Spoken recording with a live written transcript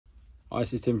Hi,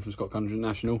 this is Tim from Scott Country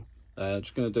National.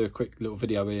 Just going to do a quick little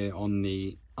video here on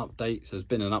the updates. There's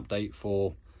been an update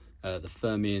for the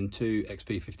Thermion 2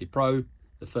 XP50 Pro,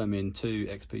 the Thermion 2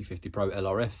 XP50 Pro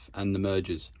LRF, and the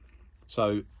mergers.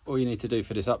 So all you need to do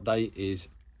for this update is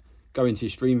go into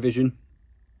your Stream Vision.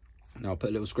 Now I'll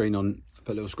put a little screen on.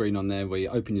 There where you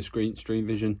open your Stream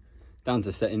Vision, down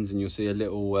to settings, and you'll see a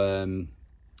little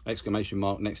exclamation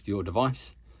mark next to your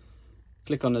device.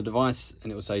 Click on the device, and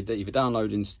it will say that either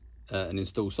download and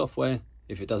install software.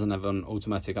 If it doesn't have an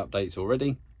automatic updates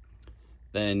already,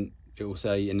 then it will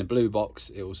say in the blue box,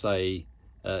 it will say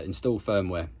install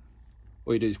firmware.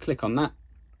 All you do is click on that.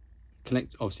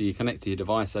 Obviously you connect to your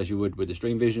device as you would with the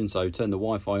Stream Vision, so turn the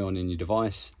Wi-Fi on in your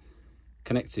device,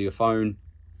 connect to your phone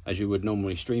as you would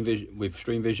normally with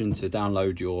Stream Vision to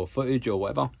download your footage or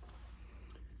whatever.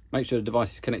 Make sure the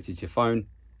device is connected to your phone,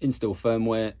 install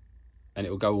firmware, and it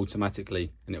will go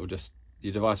automatically, and it will just,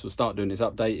 your device will start doing its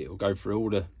update. It will go through all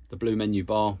the blue menu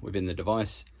bar within the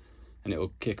device, and it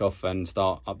will kick off and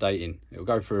start updating. It will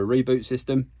go through a reboot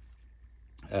system.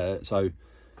 So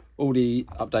all the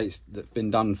updates that have been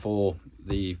done for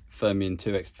the Thermion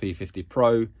 2 XP50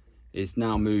 Pro is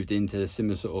now moved into a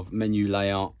similar sort of menu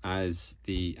layout as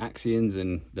the Axions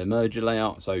and the Merger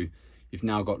layout. So you've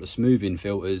now got the smoothing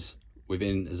filters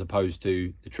within, as opposed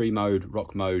to the tree mode,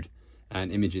 rock mode,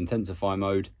 and image intensify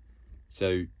mode.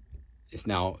 So it's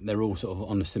now, they're all sort of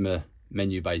on a similar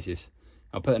menu basis.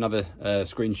 I'll put another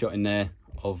screenshot in there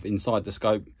of inside the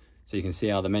scope so you can see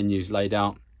how the menu's laid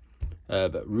out,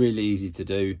 but really easy to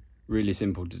do, really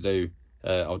simple to do.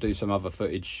 I'll do some other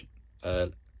footage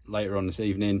later on this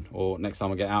evening or next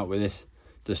time I get out with this,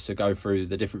 just to go through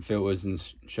the different filters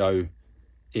and show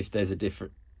if there's a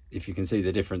different, if you can see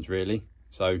the difference really.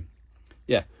 So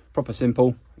yeah, proper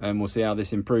simple, and we'll see how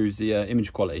this improves the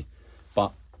image quality.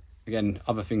 But again,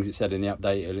 other things it said in the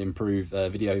update, it'll improve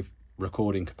video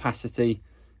recording capacity,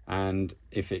 and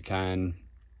if it can,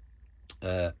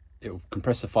 it'll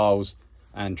compress the files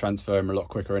and transfer them a lot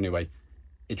quicker anyway.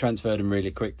 It transferred them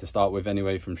really quick to start with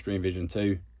anyway from Stream Vision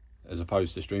 2 as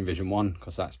opposed to Stream Vision 1,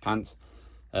 because that's pants.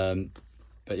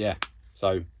 But yeah,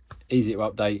 so easy to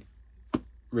update,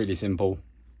 really simple.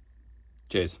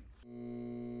 Cheers.